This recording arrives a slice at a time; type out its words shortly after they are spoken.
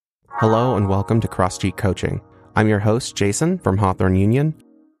Hello and welcome to Cross Street Coaching. I'm your host, Jason from Hawthorne Union.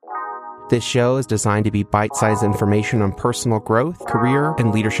 This show is designed to be bite-sized information on personal growth, career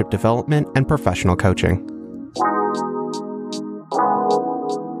and leadership development, and professional coaching.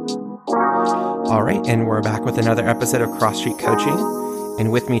 All right, and we're back with another episode of Cross Street Coaching.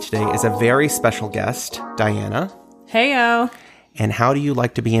 And with me today is a very special guest, Diana. Heyo. And how do you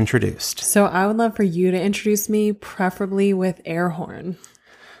like to be introduced? So I would love for you to introduce me, preferably with air horn.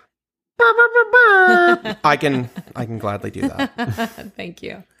 I can gladly do that. Thank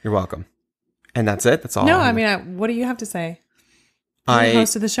you. You're welcome. And that's it? That's all? No, what do you have to say? You're the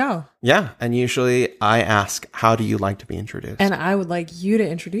host of the show. Yeah, and usually I ask, how do you like to be introduced? And I would like you to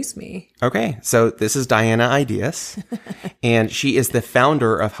introduce me. Okay, so this is Diana Ideas, and she is the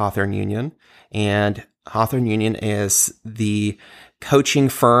founder of Hawthorne Union, and Hawthorne Union is the coaching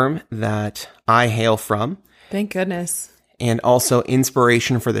firm that I hail from. Thank goodness. And also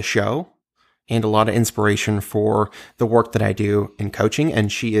inspiration for the show, and a lot of inspiration for the work that I do in coaching,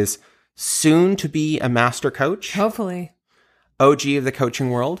 and she is soon to be a master coach. Hopefully. OG of the coaching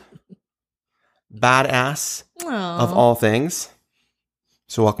world. Badass of all things.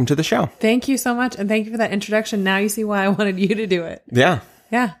 So welcome to the show. Thank you so much. And thank you for that introduction. Now you see why I wanted you to do it. Yeah.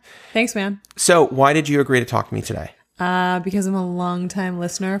 Yeah. Thanks, man. So why did you agree to talk to me today? Because I'm a long-time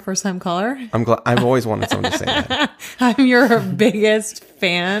listener, first-time caller. I'm glad. I've always wanted someone to say that. I'm your biggest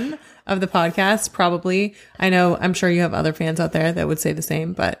fan of the podcast, probably. I'm sure you have other fans out there that would say the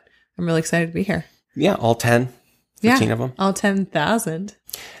same, but I'm really excited to be here. Yeah, all 10, 15 of them. All 10,000.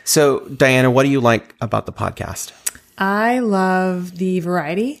 So, Diana, what do you like about the podcast? I love the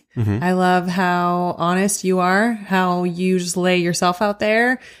variety. Mm-hmm. I love how honest you are, how you just lay yourself out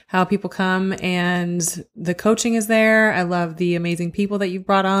there, how people come and the coaching is there. I love the amazing people that you've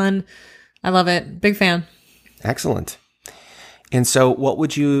brought on. I love it. Big fan. Excellent. And so what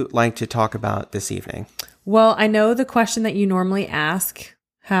would you like to talk about this evening? Well, I know the question that you normally ask,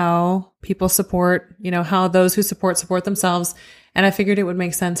 how people support, how those who support themselves. And I figured it would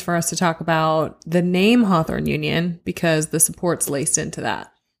make sense for us to talk about the name Hawthorne Union because the support's laced into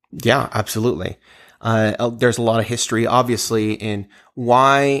that. Yeah, absolutely. There's a lot of history, obviously, in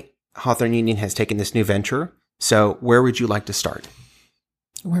why Hawthorne Union has taken this new venture. So where would you like to start?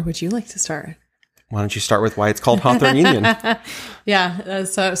 Where would you like to start? Why don't you start with why it's called Hawthorne Union? Yeah.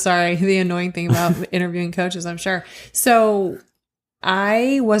 So sorry. The annoying thing about interviewing coaches, I'm sure. So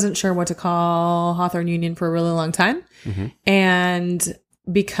I wasn't sure what to call Hawthorne Union for a really long time. Mm-hmm. And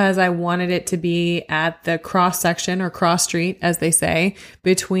because I wanted it to be at the cross section or cross street, as they say,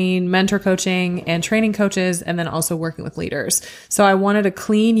 between mentor coaching and training coaches, and then also working with leaders. So I wanted a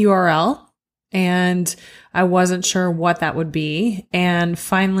clean URL and I wasn't sure what that would be. And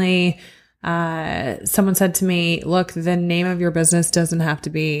finally, someone said to me, look, the name of your business doesn't have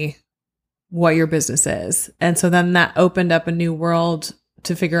to be what your business is. And so then that opened up a new world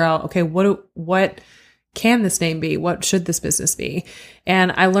to figure out, okay, what can this name be? What should this business be?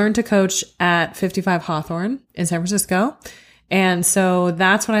 And I learned to coach at 55 Hawthorne in San Francisco. And so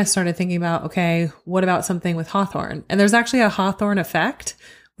that's when I started thinking about, okay, what about something with Hawthorne? And there's actually a Hawthorne effect,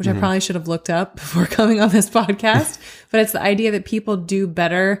 which I probably should have looked up before coming on this podcast. But it's the idea that people do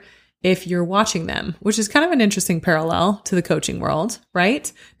better if you're watching them, which is kind of an interesting parallel to the coaching world,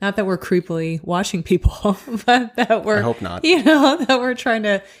 right? Not that we're creepily watching people, but that we're, I hope not. That we're trying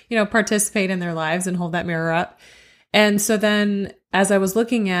to, participate in their lives and hold that mirror up. And so then as I was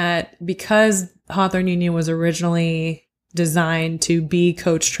looking at, because Hawthorne Union was originally designed to be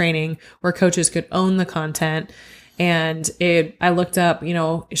coach training where coaches could own the content. And I looked up,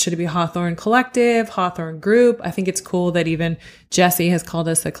 should it be Hawthorne Collective, Hawthorne Group? I think it's cool that even Jesse has called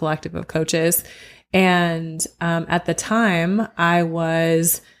us a collective of coaches. And at the time, I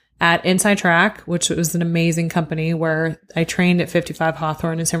was at Inside Track, which was an amazing company where I trained at 55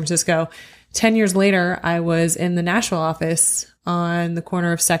 Hawthorne in San Francisco. 10 years later, I was in the Nashville office on the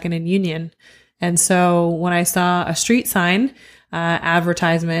corner of 2nd and Union. And so when I saw a street sign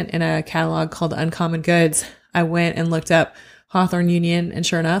advertisement in a catalog called Uncommon Goods, I went and looked up Hawthorne Union, and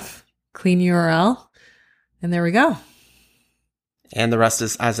sure enough, clean URL. And there we go. And the rest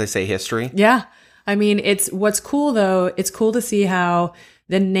is, as I say, history. Yeah. I mean, what's cool though, it's cool to see how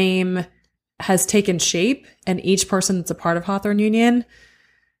the name has taken shape and each person that's a part of Hawthorne Union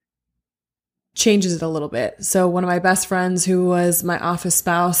changes it a little bit. So one of my best friends who was my office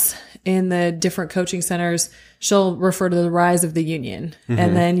spouse in the different coaching centers, she'll refer to the rise of the union. Mm-hmm.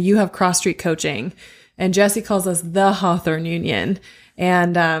 And then you have cross street coaching. And Jesse calls us the Hawthorne Union.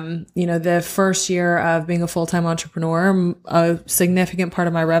 And, the first year of being a full-time entrepreneur, a significant part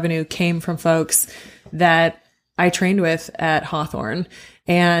of my revenue came from folks that I trained with at Hawthorne.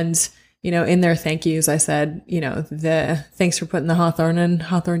 And, in their thank yous, I said, the thanks for putting the Hawthorne in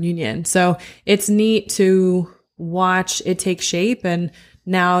Hawthorne Union. So it's neat to watch it take shape, and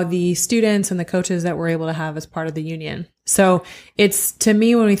now the students and the coaches that we're able to have as part of the union. So it's, to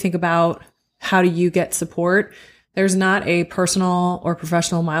me, when we think about how do you get support, there's not a personal or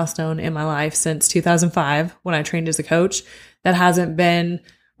professional milestone in my life since 2005 when I trained as a coach that hasn't been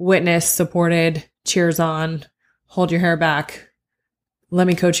witnessed, supported, cheers on, hold your hair back, let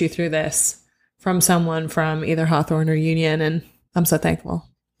me coach you through this, from someone from either Hawthorne or Union. And I'm so thankful.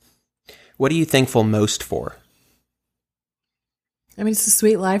 What are you thankful most for? I mean, it's a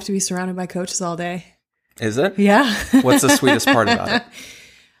sweet life to be surrounded by coaches all day. Is it? Yeah. What's the sweetest part about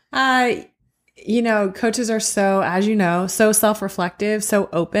it? Coaches are so self-reflective, so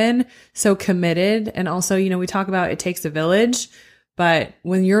open, so committed. And also, we talk about it takes a village, but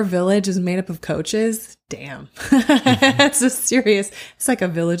when your village is made up of coaches, damn, it's like a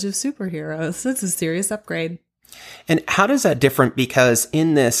village of superheroes. That's a serious upgrade. And how does that different? Because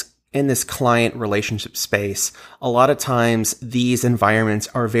in this client relationship space, a lot of times these environments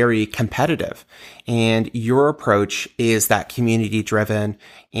are very competitive, and your approach is that community driven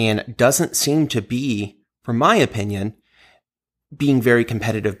and doesn't seem to be, from my opinion, being very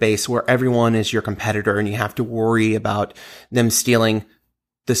competitive based, where everyone is your competitor and you have to worry about them stealing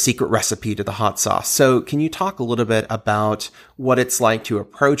the secret recipe to the hot sauce. So can you talk a little bit about what it's like to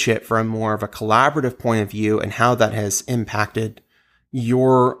approach it from more of a collaborative point of view and how that has impacted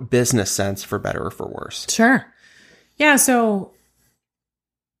your business sense, for better or for worse? Sure. Yeah. So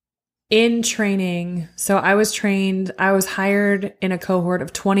in training, I was hired in a cohort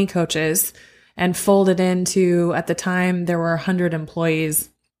of 20 coaches and folded into, at the time, there were 100 employees,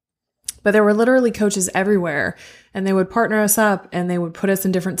 but there were literally coaches everywhere, and they would partner us up and they would put us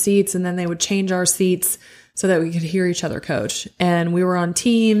in different seats, and then they would change our seats so that we could hear each other coach. And we were on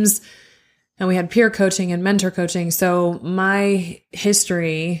teams, and we had peer coaching and mentor coaching. So my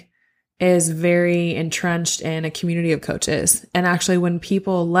history is very entrenched in a community of coaches. And actually, when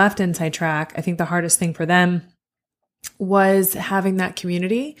people left Inside Track, I think the hardest thing for them was having that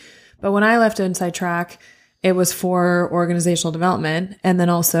community. But when I left Inside Track, it was for organizational development. And then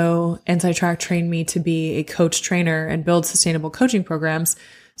also Inside Track trained me to be a coach trainer and build sustainable coaching programs.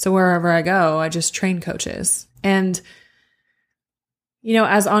 So wherever I go, I just train coaches. And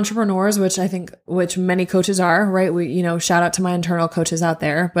as entrepreneurs, which many coaches are, right? We, shout out to my internal coaches out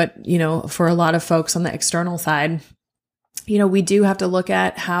there, but, for a lot of folks on the external side, we do have to look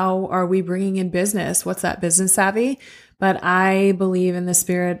at how are we bringing in business? What's that business savvy? But I believe in the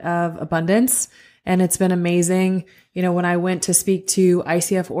spirit of abundance, and it's been amazing. When I went to speak to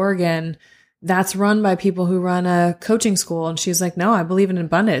ICF Oregon, that's run by people who run a coaching school. And she's like, no, I believe in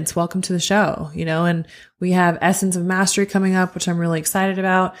abundance. Welcome to the show, and we have Essence of Mastery coming up, which I'm really excited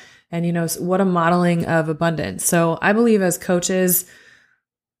about. And, what a modeling of abundance. So I believe as coaches,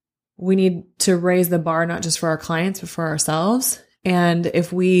 we need to raise the bar, not just for our clients, but for ourselves. And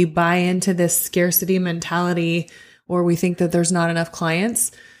if we buy into this scarcity mentality, or we think that there's not enough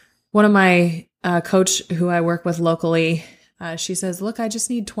clients, one of my coach who I work with locally, she says, look, I just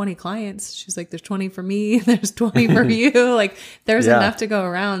need 20 clients. She's like, there's 20 for me. There's 20 for you. Like there's enough to go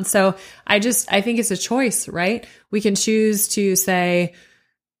around. So I think it's a choice, right? We can choose to say,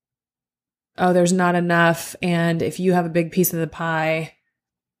 oh, there's not enough. And if you have a big piece of the pie,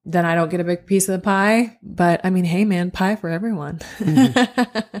 then I don't get a big piece of the pie. But I mean, hey man, pie for everyone.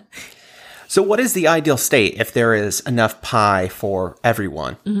 Mm-hmm. So what is the ideal state if there is enough pie for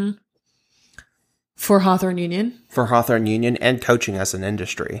everyone? Mm-hmm. For Hawthorne Union? For Hawthorne Union and coaching as an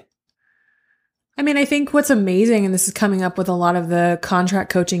industry. I mean, I think what's amazing, and this is coming up with a lot of the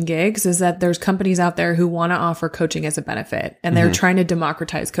contract coaching gigs, is that there's companies out there who want to offer coaching as a benefit, and they're trying to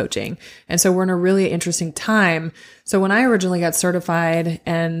democratize coaching. And so we're in a really interesting time. So when I originally got certified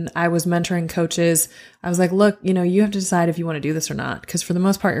and I was mentoring coaches, I was like, look, you have to decide if you want to do this or not, because for the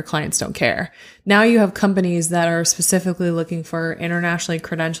most part, your clients don't care. Now you have companies that are specifically looking for internationally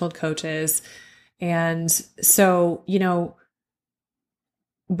credentialed coaches. And so,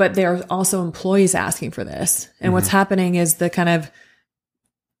 but there are also employees asking for this. And what's happening is the kind of,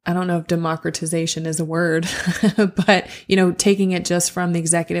 I don't know if democratization is a word, but, taking it just from the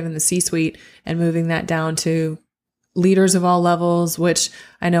executive and the C-suite and moving that down to leaders of all levels, which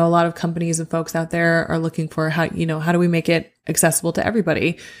I know a lot of companies and folks out there are looking for how do we make it accessible to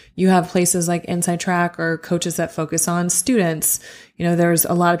everybody? You have places like Inside Track or coaches that focus on students. There's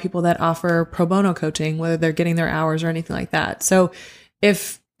a lot of people that offer pro bono coaching, whether they're getting their hours or anything like that. So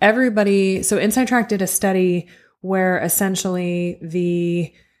so Inside Track did a study where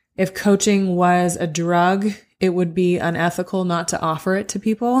essentially if coaching was a drug it would be unethical not to offer it to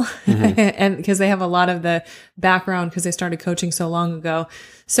people. And because they have a lot of the background because they started coaching so long ago.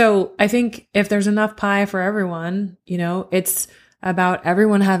 So I think if there's enough pie for everyone, it's about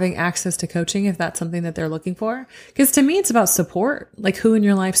everyone having access to coaching if that's something that they're looking for. Because to me, it's about support, like who in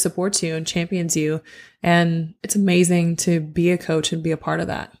your life supports you and champions you. And it's amazing to be a coach and be a part of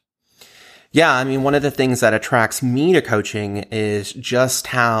that. Yeah. I mean, one of the things that attracts me to coaching is just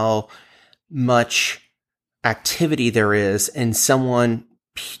how much activity there is in someone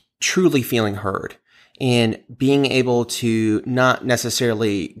truly feeling heard and being able to not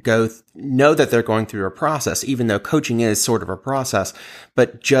necessarily know that they're going through a process, even though coaching is sort of a process,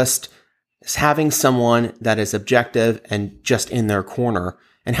 but just having someone that is objective and just in their corner,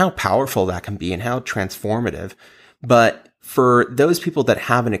 and how powerful that can be and how transformative. But for those people that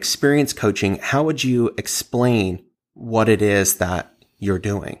haven't experienced coaching, how would you explain what it is that you're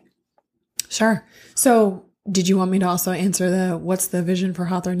doing? Sure. So did you want me to also answer what's the vision for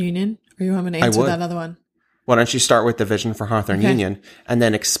Hawthorne Union? Or you want me to answer that other one? Why don't you start with the vision for Hawthorne Union and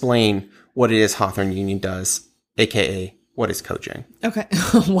then explain what it is Hawthorne Union does, aka what is coaching? Okay.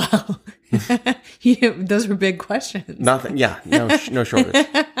 Wow. Those were big questions. Nothing. Yeah. No shortage.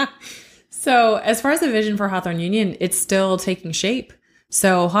 So as far as the vision for Hawthorne Union, it's still taking shape.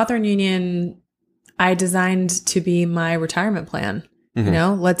 So Hawthorne Union, I designed to be my retirement plan.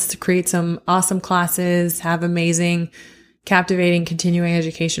 Let's create some awesome classes, have amazing, captivating, continuing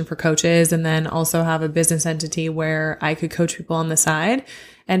education for coaches, and then also have a business entity where I could coach people on the side.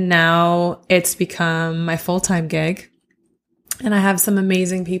 And now it's become my full-time gig. And I have some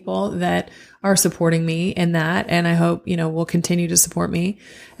amazing people that are supporting me in that. And I hope, will continue to support me.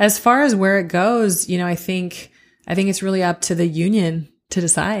 As far as where it goes, I think it's really up to the union to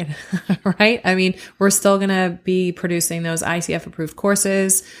decide, right? I mean, we're still going to be producing those ICF approved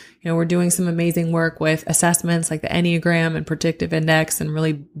courses. We're doing some amazing work with assessments like the Enneagram and Predictive Index and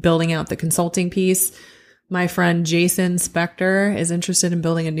really building out the consulting piece. My friend Jason Spector is interested in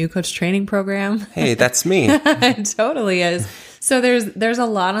building a new coach training program. Hey, that's me. It totally is. So there's a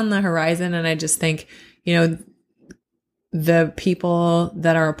lot on the horizon. And I just think, the people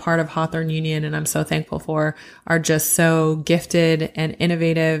that are a part of Hawthorne Union, and I'm so thankful for, are just so gifted and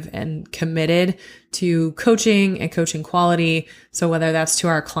innovative and committed to coaching and coaching quality. So whether that's to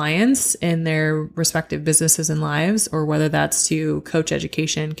our clients in their respective businesses and lives, or whether that's to coach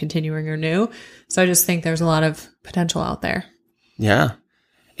education, continuing or new. So I just think there's a lot of potential out there. Yeah.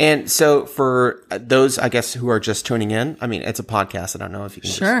 And so for those, I guess, who are just tuning in, I mean, it's a podcast. I don't know if you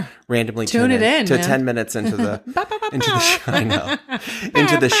can just randomly tune in to 10 minutes into the show. I know,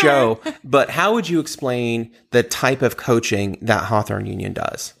 into the show. But how would you explain the type of coaching that Hawthorne Union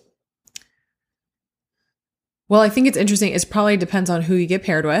does? Well, I think it's interesting. It probably depends on who you get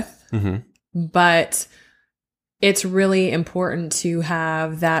paired with, but it's really important to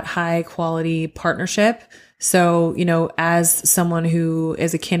have that high quality partnership. So, as someone who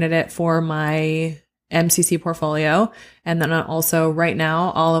is a candidate for my MCC portfolio, and then also right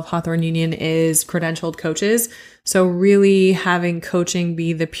now, all of Hawthorne Union is credentialed coaches. So really having coaching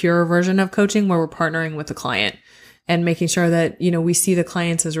be the pure version of coaching where we're partnering with the client and making sure that, we see the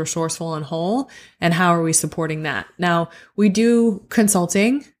clients as resourceful and whole, and how are we supporting that? Now, we do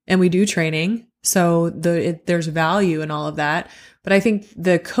consulting and we do training. So there's value in all of that. But I think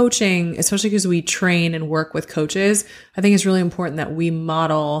the coaching, especially because we train and work with coaches, I think it's really important that we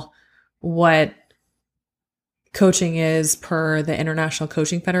model what coaching is per the International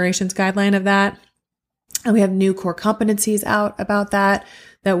Coaching Federation's guideline of that. And we have new core competencies out about that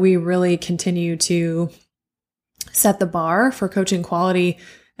we really continue to set the bar for coaching quality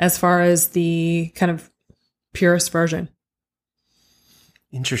as far as the kind of purest version.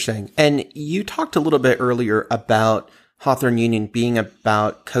 Interesting. And you talked a little bit earlier about Hawthorne Union being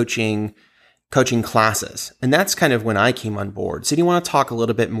about coaching classes. And that's kind of when I came on board. So do you want to talk a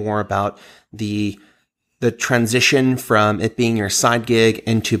little bit more about the transition from it being your side gig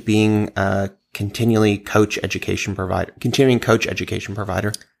into being a continuing coach education provider?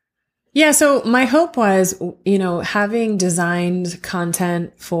 Yeah. So my hope was, having designed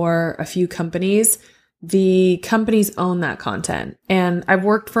content for a few companies, the companies own that content. And I've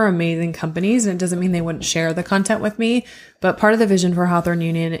worked for amazing companies, and it doesn't mean they wouldn't share the content with me. But part of the vision for Hawthorne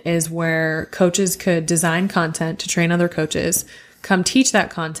Union is where coaches could design content to train other coaches, come teach that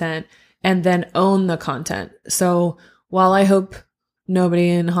content, and then own the content. So while I hope nobody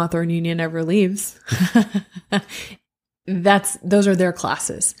in Hawthorne Union ever leaves, those are their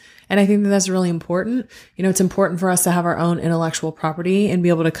classes. And I think that's really important. It's important for us to have our own intellectual property and be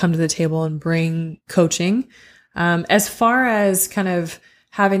able to come to the table and bring coaching. As far as kind of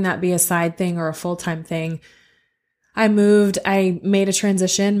having that be a side thing or a full-time thing, I made a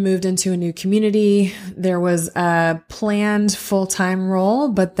transition, moved into a new community. There was a planned full-time role,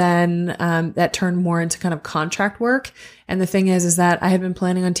 but then that turned more into kind of contract work. And the thing is that I had been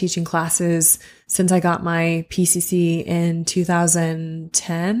planning on teaching classes since I got my PCC in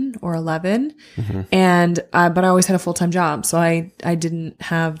 2010 or 11. And, but I always had a full-time job. So I didn't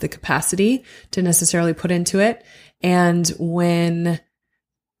have the capacity to necessarily put into it. And when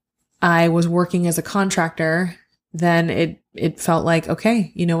I was working as a contractor, then it felt like,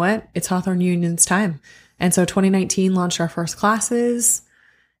 okay, you know what? It's Hawthorne Union's time. And so 2019 launched our first classes,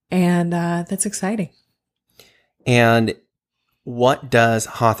 and that's exciting. And what does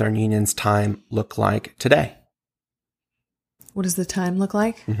Hawthorne Union's time look like today? What does the time look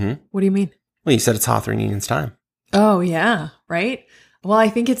like? Mm-hmm. What do you mean? Well, you said it's Hawthorne Union's time. Oh, yeah. Right. Well, I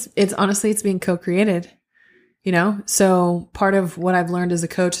think it's honestly, it's being co-created. You know, so part of what I've learned as a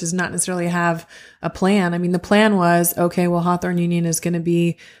coach is not necessarily have a plan. I mean, the plan was, okay, well, Hawthorne Union is going to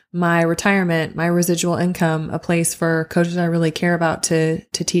be my retirement, my residual income, a place for coaches I really care about to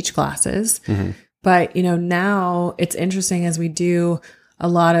teach classes. Mm-hmm. But, you know, now it's interesting as we do a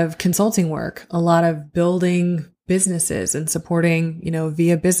lot of consulting work, a lot of building businesses and supporting, you know,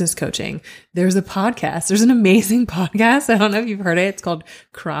 via business coaching. There's a podcast. There's an amazing podcast. I don't know if you've heard it. It's called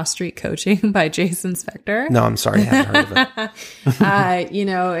Cross Street Coaching by Jason Spector. No, I'm sorry. I haven't heard of it. You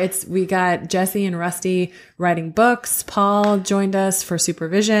know, we got Jesse and Rusty writing books. Paul joined us for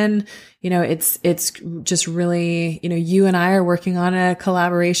supervision. You know, it's just really, you know, you and I are working on a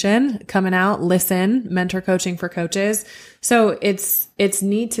collaboration coming out, Listen, mentor coaching for coaches. So it's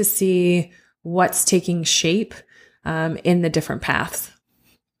neat to see what's taking shape in the different paths.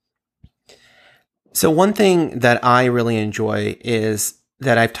 So one thing that I really enjoy is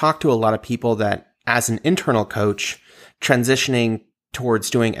that I've talked to a lot of people that as an internal coach transitioning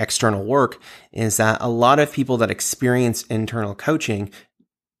towards doing external work is that a lot of people that experience internal coaching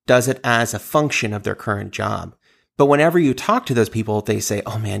does it as a function of their current job. But whenever you talk to those people, they say,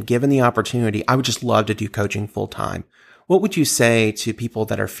 oh man, given the opportunity, I would just love to do coaching full time. What would you say to people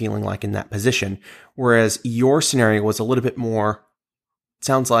that are feeling like in that position? Whereas your scenario was a little bit more,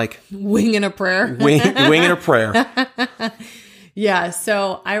 sounds like winging a prayer. Winging a prayer. Yeah.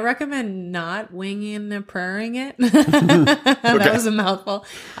 So I recommend not winging and praying it. That was a mouthful.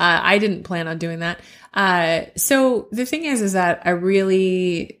 I didn't plan on doing that. So the thing is that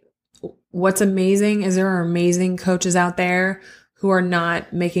what's amazing is there are amazing coaches out there who are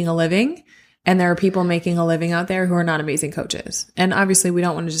not making a living. And there are people making a living out there who are not amazing coaches. And obviously we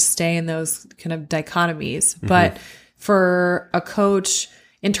don't want to just stay in those kind of dichotomies, but for a coach,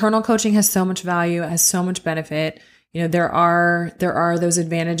 internal coaching has so much value, it has so much benefit. You know, there are those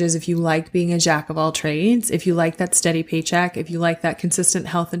advantages if you like being a jack of all trades, if you like that steady paycheck, if you like that consistent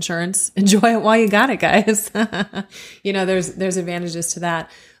health insurance, enjoy it while you got it, guys. You know, there's advantages to that.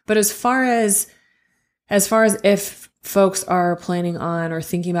 But as far as if folks are planning on or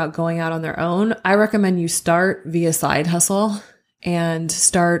thinking about going out on their own, I recommend you start via side hustle and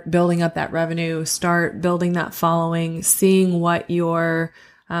start building up that revenue, start building that following, seeing what I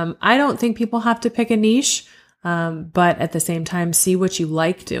don't think people have to pick a niche, but at the same time, see what you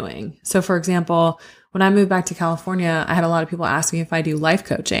like doing. So for example, when I moved back to California, I had a lot of people ask me if I do life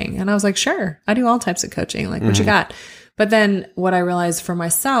coaching. And I was like, sure, I do all types of coaching. Like, what you got? But then what I realized for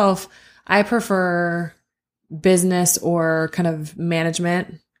myself, I prefer business or kind of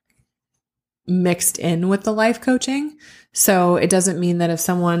management mixed in with the life coaching. So it doesn't mean that if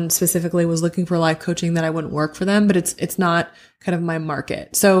someone specifically was looking for life coaching that I wouldn't work for them, but it's not kind of my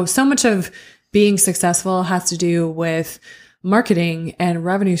market. So much of being successful has to do with marketing and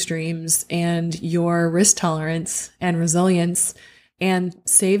revenue streams and your risk tolerance and resilience, and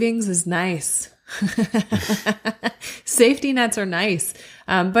savings is nice. Safety nets are nice.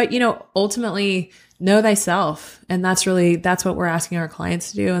 But you know, ultimately know thyself. And that's what we're asking our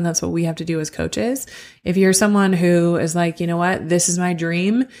clients to do. And that's what we have to do as coaches. If you're someone who is like, you know what, this is my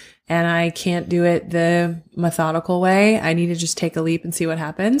dream and I can't do it the methodical way, I need to just take a leap and see what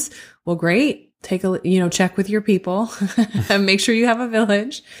happens. Well, great. Check with your people and make sure you have a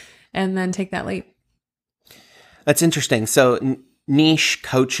village and then take that leap. That's interesting. So niche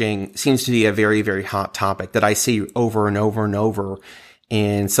coaching seems to be a very, very hot topic that I see over and over and over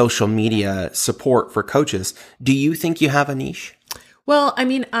in social media support for coaches. Do you think you have a niche? Well, I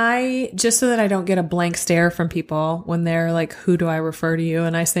mean, just so that I don't get a blank stare from people when they're like, who do I refer to you?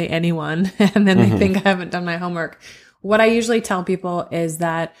 And I say anyone, and then they think I haven't done my homework. What I usually tell people is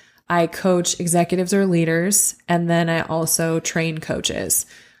that I coach executives or leaders, and then I also train coaches.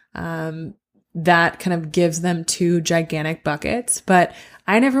 That kind of gives them two gigantic buckets, but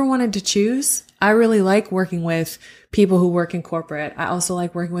I never wanted to choose. I really like working with people who work in corporate. I also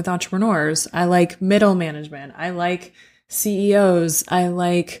like working with entrepreneurs. I like middle management. I like CEOs. I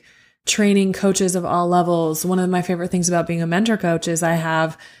like training coaches of all levels. One of my favorite things about being a mentor coach is I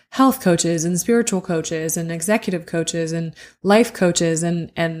have health coaches and spiritual coaches and executive coaches and life coaches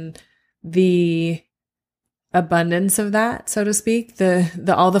and the abundance of that, so to speak,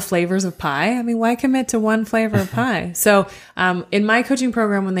 the all the flavors of pie. I mean, why commit to one flavor of pie? So, in my coaching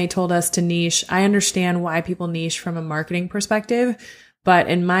program, when they told us to niche, I understand why people niche from a marketing perspective. But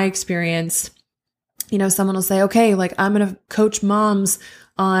in my experience, someone will say, okay, like I'm going to coach moms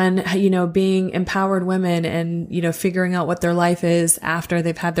on, being empowered women and, figuring out what their life is after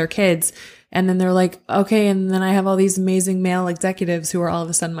they've had their kids. And then they're like, okay. And then I have all these amazing male executives who are all of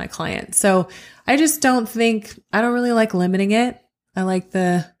a sudden my clients. So I don't really like limiting it. I like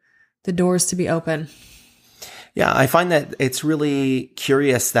the doors to be open. Yeah, I find that it's really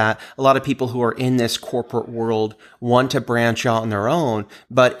curious that a lot of people who are in this corporate world want to branch out on their own,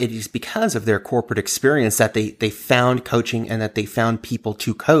 but it is because of their corporate experience that they found coaching and that they found people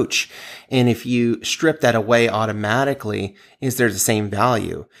to coach. And if you strip that away automatically, is there the same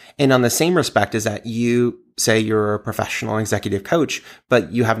value? And on the same respect is that you say you're a professional executive coach,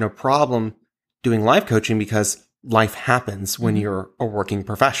 but you have no problem doing life coaching because life happens when you're a working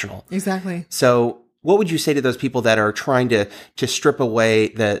professional. Exactly. So what would you say to those people that are trying to strip away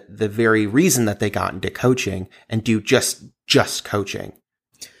the very reason that they got into coaching and do just coaching?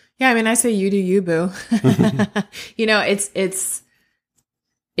 Yeah, I mean, I say you do you, boo. It's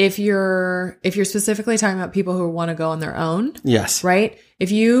if you're specifically talking about people who want to go on their own. Yes. Right?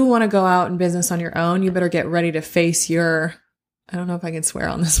 If you want to go out in business on your own, you better get ready to face your, I don't know if I can swear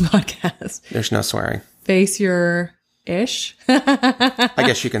on this podcast. There's no swearing. Face your ish. I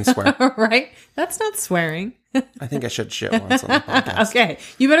guess you can swear. Right? That's not swearing. I think I should shit once on the podcast. Okay.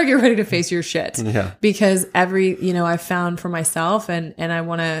 You better get ready to face your shit. Yeah. Because I've found for myself, and I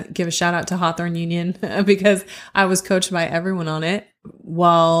want to give a shout out to Hawthorne Union because I was coached by everyone on it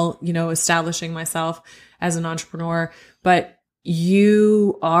while, establishing myself as an entrepreneur. But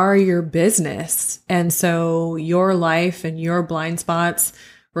you are your business. And so your life and your blind spots,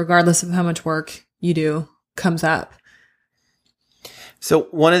 regardless of how much work you do, comes up. So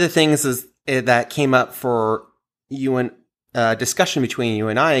one of the things that came up for you and discussion between you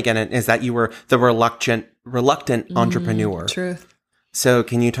and I again is that you were the reluctant entrepreneur. Truth. So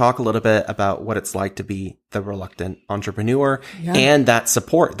can you talk a little bit about what it's like to be the reluctant entrepreneur and that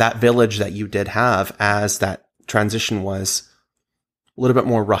support, that village that you did have as that transition was a little bit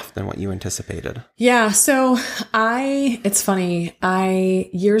more rough than what you anticipated? Yeah. So it's funny.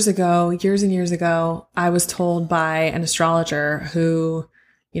 Years and years ago, I was told by an astrologer who,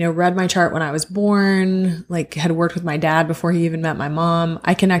 read my chart when I was born, like had worked with my dad before he even met my mom.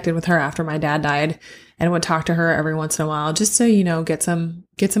 I connected with her after my dad died and would talk to her every once in a while just to, get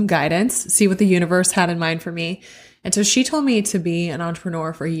some guidance, see what the universe had in mind for me. And so she told me to be an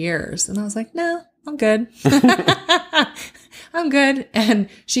entrepreneur for years. And I was like, no, I'm good. I'm good. And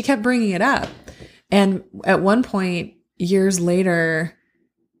she kept bringing it up. And at one point, years later,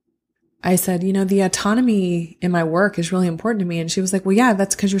 I said, the autonomy in my work is really important to me. And she was like, well, yeah,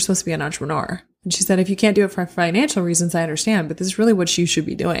 that's because you're supposed to be an entrepreneur. And she said, if you can't do it for financial reasons, I understand, but this is really what you should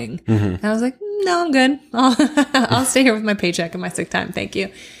be doing. Mm-hmm. And I was like, no, I'm good. I'll stay here with my paycheck and my sick time. Thank you.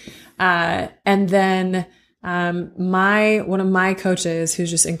 And then one of my coaches,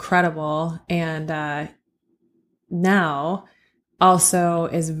 who's just incredible, and now also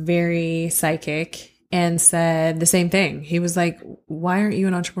is very psychic, and said the same thing. He was like, why aren't you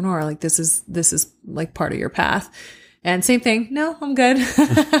an entrepreneur? Like, this is like part of your path. And same thing. No, I'm good.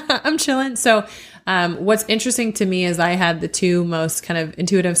 I'm chilling. So, what's interesting to me is I had the two most kind of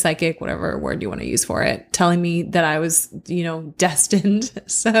intuitive, psychic, whatever word you want to use for it, telling me that I was, destined,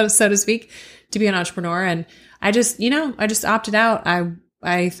 so to speak, to be an entrepreneur. And I just opted out.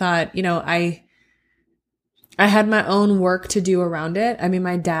 I thought, I had my own work to do around it. I mean,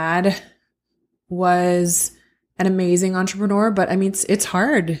 my dad was an amazing entrepreneur, but I mean, it's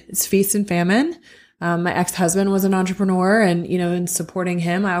hard. It's feast and famine. My ex-husband was an entrepreneur, and, in supporting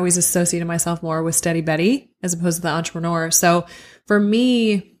him, I always associated myself more with Steady Betty as opposed to the entrepreneur. So for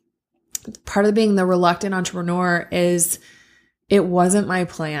me, part of being the reluctant entrepreneur is it wasn't my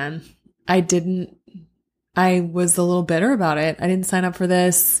plan. I was a little bitter about it. I didn't sign up for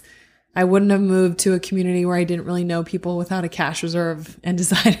this. I wouldn't have moved to a community where I didn't really know people without a cash reserve and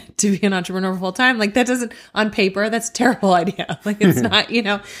decided to be an entrepreneur full time. Like, that doesn't, on paper, that's a terrible idea. Like, it's not,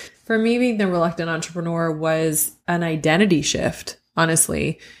 for me, being the reluctant entrepreneur was an identity shift,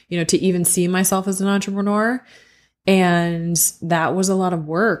 honestly, to even see myself as an entrepreneur. And that was a lot of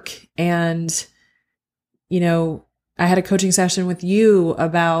work. And, I had a coaching session with you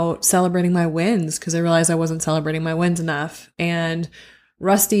about celebrating my wins because I realized I wasn't celebrating my wins enough. And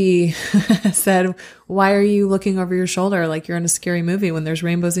Rusty said, why are you looking over your shoulder like you're in a scary movie when there's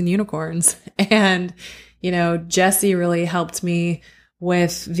rainbows and unicorns? And, Jesse really helped me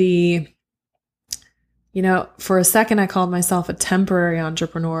with for a second I called myself a temporary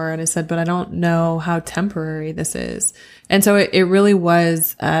entrepreneur, and I said, but I don't know how temporary this is. And so it really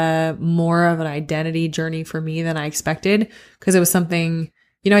was more of an identity journey for me than I expected, because it was something,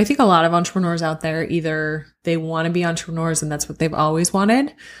 I think a lot of entrepreneurs out there, either they want to be entrepreneurs and that's what they've always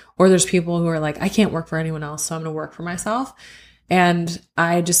wanted, or there's people who are like, I can't work for anyone else, so I'm going to work for myself. And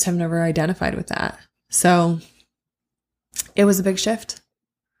I just have never identified with that. So it was a big shift.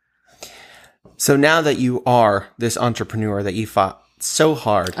 So now that you are this entrepreneur that you fought so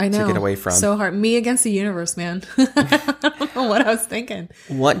hard to get away from. So hard. Me against the universe, man. I don't know what I was thinking.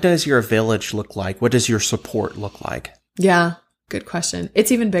 What does your village look like? What does your support look like? Yeah, good question.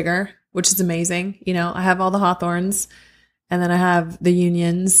 It's even bigger, which is amazing. I have all the Hawthorns, and then I have the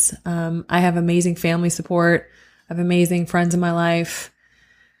Unions. I have amazing family support. I have amazing friends in my life.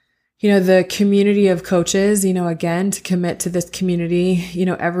 The community of coaches, again, to commit to this community,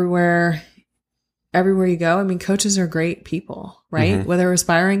 everywhere you go. I mean, coaches are great people, right? Mm-hmm. Whether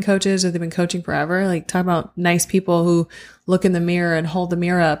aspiring coaches or they've been coaching forever, like talk about nice people who look in the mirror and hold the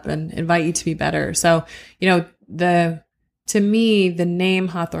mirror up and invite you to be better. So, to me, the name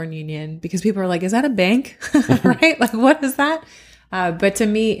Hawthorne Union, because people are like, is that a bank? Right? Like, what is that? But to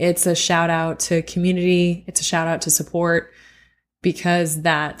me, it's a shout out to community. It's a shout out to support, because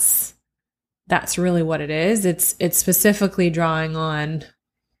that's really what it is. It's specifically drawing on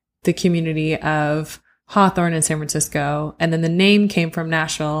the community of Hawthorne in San Francisco. And then the name came from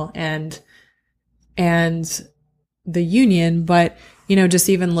Nashville and the Union. But, just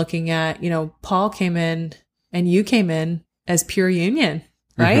even looking at, Paul came in and you came in as pure Union,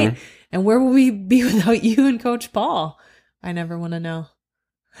 right? Mm-hmm. And where would we be without you and Coach Paul? I never want to know.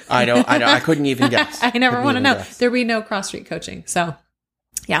 I know. I couldn't even guess. I never want to know. Guess. There'd be no cross street coaching. So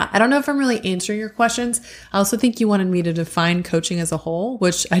yeah, I don't know if I'm really answering your questions. I also think you wanted me to define coaching as a whole,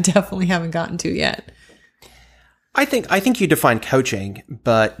 which I definitely haven't gotten to yet. I think you define coaching,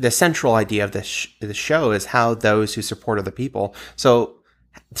 but the central idea of the show is how those who support other people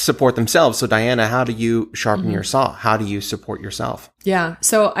support themselves. So Diana, how do you sharpen your saw? How do you support yourself? Yeah.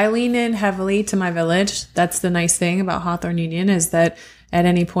 So I lean in heavily to my village. That's the nice thing about Hawthorne Union, is that at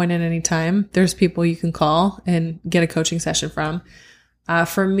any point at any time, there's people you can call and get a coaching session from.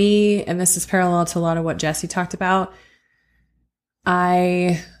 For me, and this is parallel to a lot of what Jesse talked about,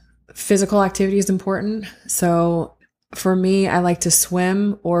 physical activity is important. So for me, I like to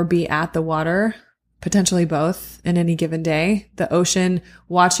swim or be at the water, potentially both in any given day. The ocean,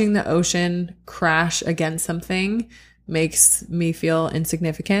 watching the ocean crash against something makes me feel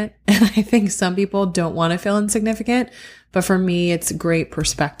insignificant. And I think some people don't want to feel insignificant, but for me, it's great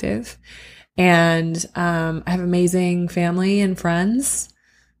perspective. And I have amazing family and friends.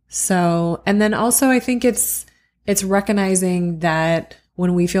 So, and then also I think it's recognizing that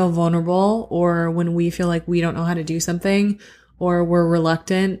when we feel vulnerable, or when we feel like we don't know how to do something, or we're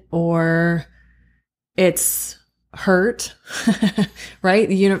reluctant, or it's hurt, right?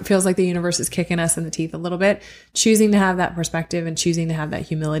 It feels like the universe is kicking us in the teeth a little bit. Choosing to have that perspective and choosing to have that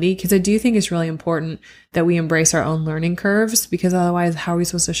humility, because I do think it's really important that we embrace our own learning curves, because otherwise, how are we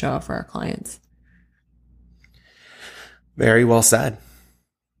supposed to show up for our clients? Very well said.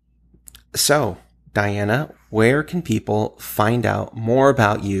 So, Diana, where can people find out more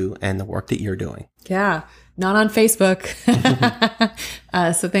about you and the work that you're doing? Yeah, not on Facebook.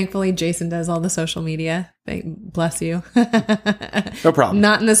 So thankfully, Jason does all the social media. Bless you. No problem.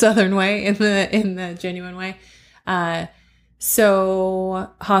 Not in the Southern way, in the genuine way. So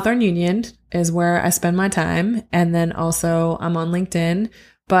Hawthorne Union is where I spend my time. And then also I'm on LinkedIn,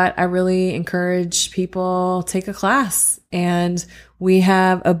 but I really encourage people take a class. And we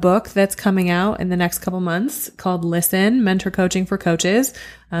have a book that's coming out in the next couple months called Listen, Mentor Coaching for Coaches.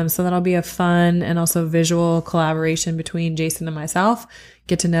 So that'll be a fun and also visual collaboration between Jason and myself.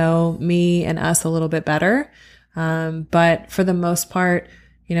 Get to know me and us a little bit better. But for the most part,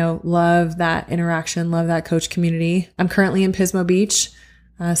 love that interaction, love that coach community. I'm currently in Pismo Beach,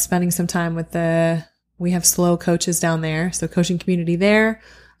 spending some time with we have SLO coaches down there. So coaching community there.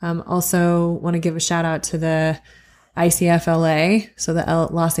 Also want to give a shout out to the ICF LA, so the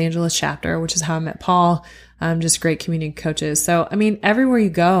Los Angeles chapter, which is how I met Paul. Just great community coaches. So, everywhere you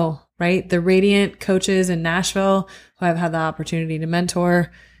go, right? The Radiant coaches in Nashville who I've had the opportunity to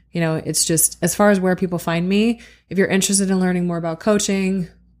mentor, It's just as far as where people find me, if you're interested in learning more about coaching,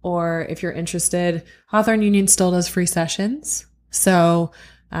 or if you're interested, Hawthorne Union still does free sessions. So,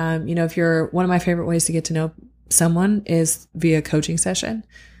 if you're, one of my favorite ways to get to know someone is via coaching session.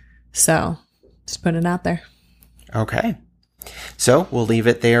 So just putting it out there. Okay. So we'll leave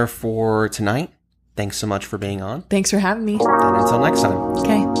it there for tonight. Thanks so much for being on. Thanks for having me. And until next time.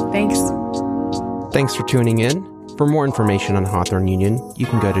 Okay. Thanks. Thanks for tuning in. For more information on Hawthorne Union, you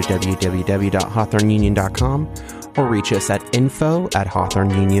can go to www.hawthorneunion.com or reach us at